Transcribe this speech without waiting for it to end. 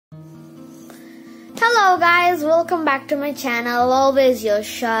Hello guys, welcome back to my channel, always your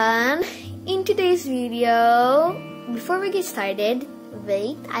Shan. In today's video, before we get started,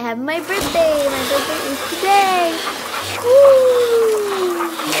 wait, I have my birthday. My birthday is today. Woo!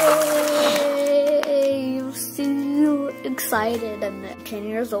 Yay! I'm so excited. I'm 10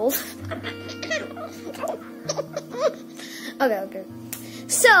 years old. Okay.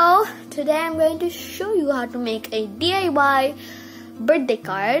 So, today I'm going to show you how to make a DIY birthday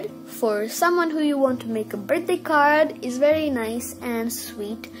card for someone who you want to make a birthday card. Is very nice and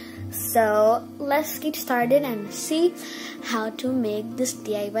sweet. So let's get started and see how to make this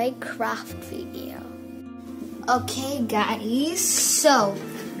DIY craft video. Okay guys, so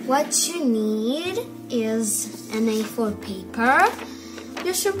what you need is an A4 paper,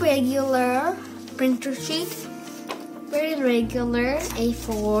 just a regular printer sheet, very regular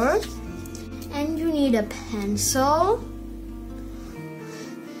A4, and you need a pencil.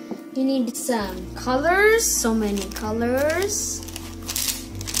 You need some colors, so many colors,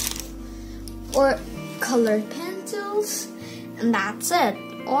 or colored pencils, and that's it.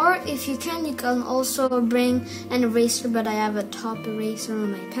 Or if you can also bring an eraser, but I have a top eraser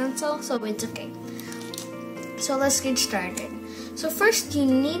on my pencil, so it's okay. So let's get started. So first you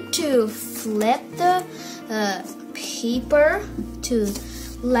need to flip the paper to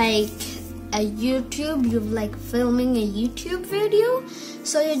like a YouTube, you're like filming a YouTube video.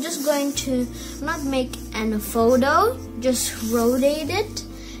 So you're just going to not make a photo, just rotate it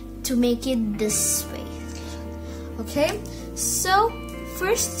to make it this way. Okay, so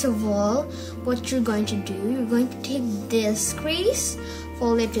first of all, what you're going to do, you're going to take this crease,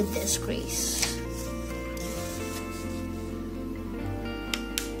 fold it to this crease.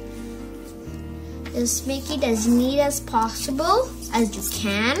 Just make it as neat as possible as you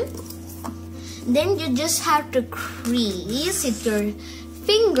can. Then you just have to crease with your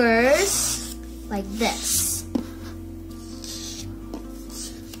fingers like this.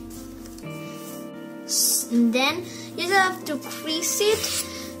 And then you just have to crease it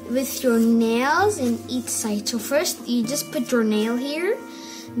with your nails in each side. So first you just put your nail here,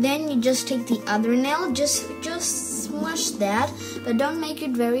 then you just take the other nail, just smush that, but don't make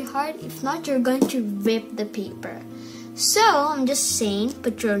it very hard, if not you're going to rip the paper. So I'm just saying,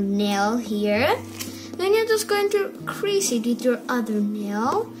 put your nail here, then you're just going to crease it with your other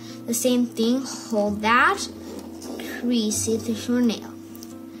nail. The same thing, hold that, crease it with your nail.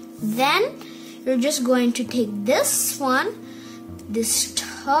 Then you're just going to take this one, this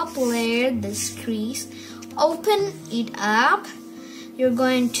top layer, this crease, open it up. You're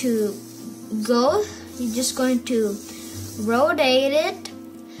just going to rotate it.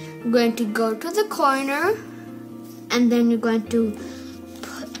 You're going to go to the corner, and then you're going to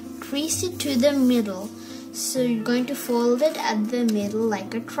crease it to the middle. So you're going to fold it at the middle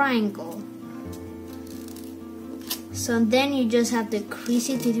like a triangle. So then you just have to crease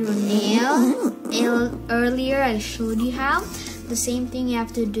it with your nail. Earlier I showed you how. The same thing you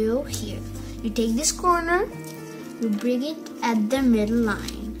have to do here. You take this corner, you bring it at the middle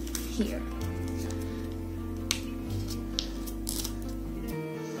line here.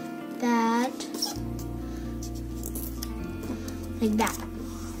 Like that.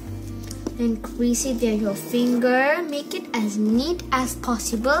 And crease it with your finger. Make it as neat as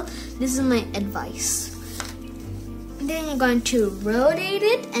possible. This is my advice. Then you're going to rotate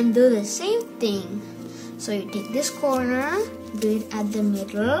it and do the same thing. So you take this corner, do it at the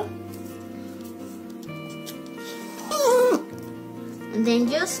middle, and then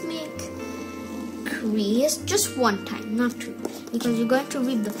just make crease just one time, not two, because you're going to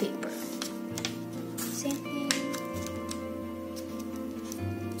rip the paper. Same thing.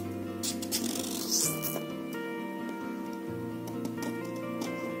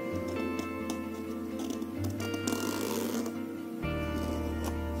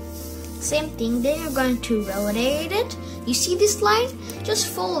 Same thing, then you're going to rotate it. You see this line? Just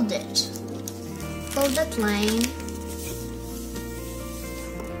fold it. Fold that line.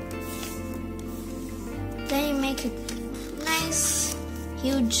 Then you make a nice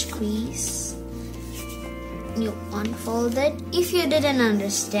huge crease. You unfold it. If you didn't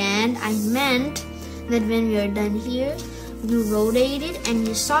understand, I meant that when we are done here, you rotate it and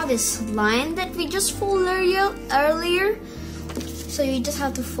you saw this line that we just folded earlier. So you just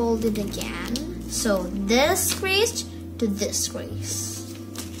have to fold it again. So this crease to this crease.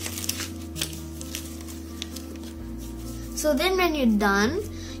 So then when you're done,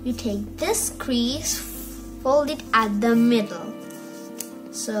 you take this crease, fold it at the middle.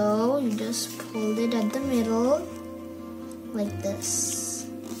 So you just fold it at the middle like this.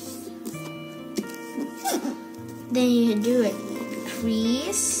 Then you do a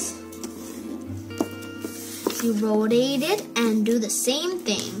crease you rotate it and do the same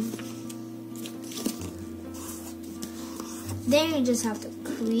thing. Then you just have to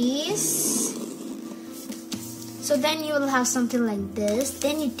crease. So then you will have something like this.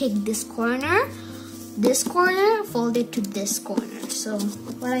 Then you take this corner, fold it to this corner. So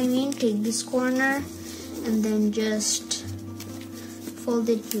what I mean, take this corner and then just fold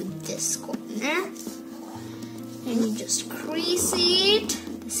it to this corner. And you just crease it.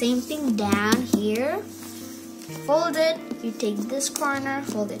 The same thing down here. Fold it. You take this corner,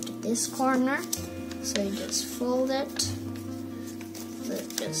 fold it to this corner. So you just fold it.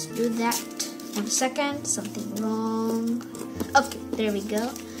 Let's just do that. 1 second, something wrong. Okay, there we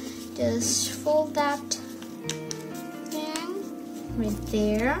go. Just fold that thing right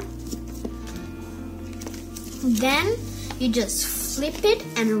there. Then you just flip it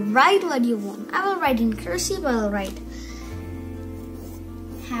and write what you want. I will write in cursive. I will write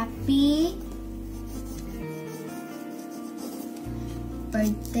happy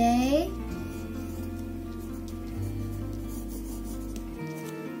birthday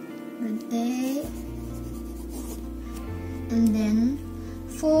and then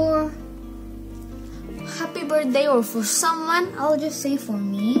for happy birthday or for someone, I'll just say for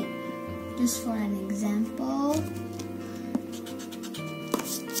me, just for an example.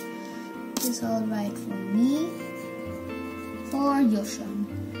 This I'll write for me, for Yoshan.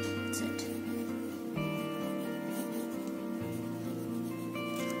 That's it.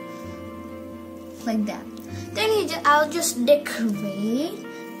 Like that. Then I'll just decorate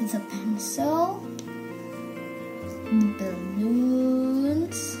with a pencil,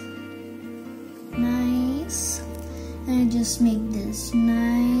 balloons, nice, and I just make this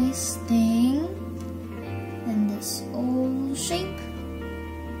nice thing, and this oval shape.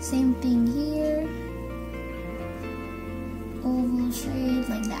 Same thing here, oval shape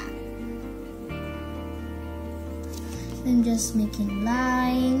like that. Then just making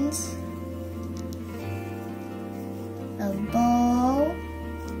lines, a bow,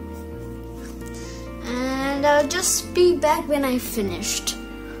 and I'll just be back when I finished.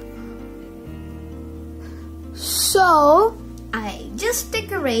 So I just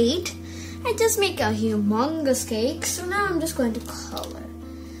decorate. I just make a humongous cake. So now I'm just going to color.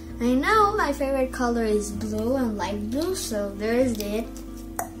 I know my favorite color is blue and light blue, so there's it.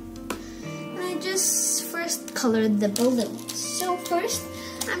 And I just first colored the balloons. So first,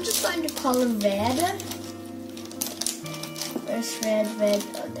 I'm just going to color red. First red,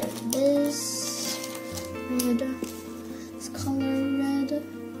 oh there it is. Red, let's color red.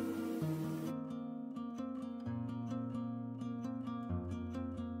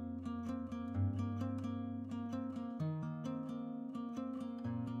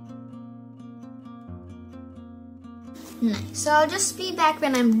 Nice. So I'll just be back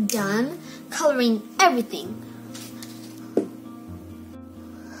when I'm done coloring everything.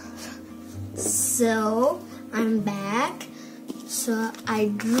 So I'm back. So I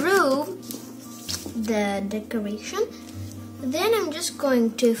drew the decoration. Then I'm just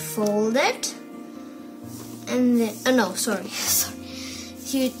going to fold it. And then, oh no, sorry.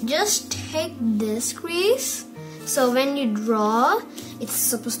 You just take this crease. So when you draw, it's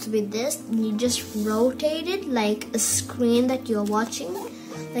supposed to be this. You just rotate it like a screen that you're watching.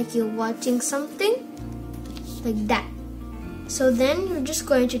 Like you're watching something. Like that. So then you're just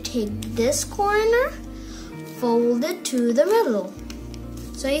going to take this corner, fold it to the middle.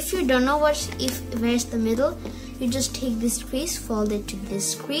 So if you don't know where's the middle, you just take this crease, fold it to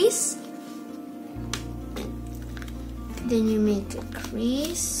this crease. Then you make a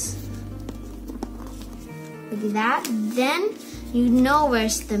crease. Like that. Then you know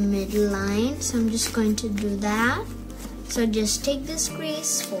where's the midline, so I'm just going to do that. So just take this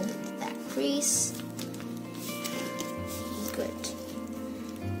crease, fold it to that crease. Good.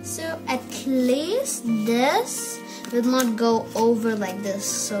 So at least this will not go over like this.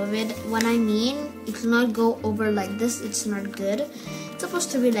 So with what I mean, it will not go over like this. It's not good. It's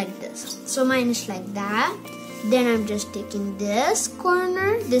supposed to be like this. So mine is like that. Then I'm just taking this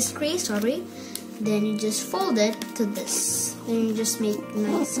corner, this crease, sorry. Then you just fold it to this. Then you just make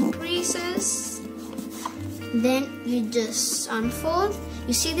nice creases. Then you just unfold.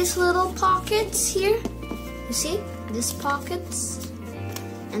 You see these little pockets here? You see? These pockets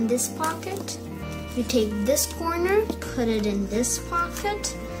and this pocket. You take this corner, put it in this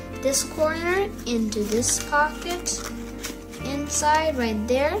pocket. This corner into this pocket. Inside, right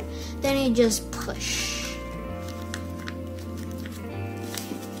there. Then you just push.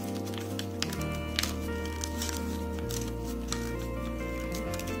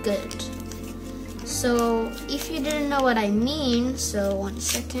 Good. So if you didn't know what I mean, so 1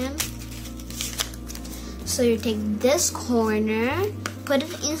 second. So you take this corner, put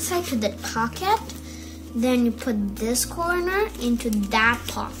it inside to that pocket, then you put this corner into that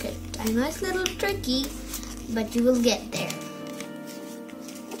pocket. I know it's a little tricky, but you will get there.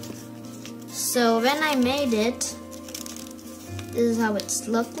 So when I made it, this is how it's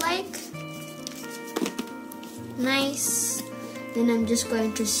looked like. Nice. Then I'm just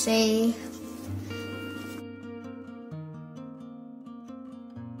going to say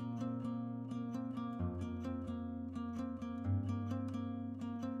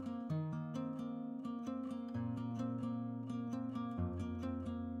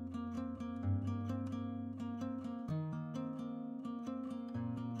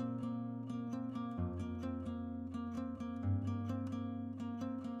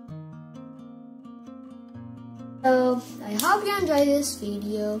so I hope you enjoyed this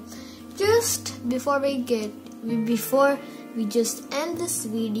video. Just before we just end this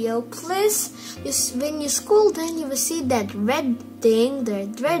video, please, when you scroll down, you will see that red thing, the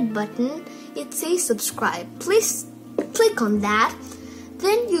red button. It says subscribe. Please click on that.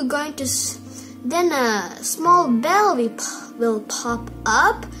 Then you're going to, then a small bell will pop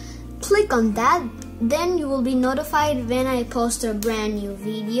up. Click on that. Then you will be notified when I post a brand new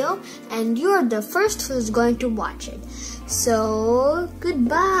video, and you're the first who's going to watch it. So,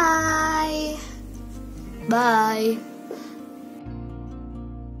 goodbye. Bye.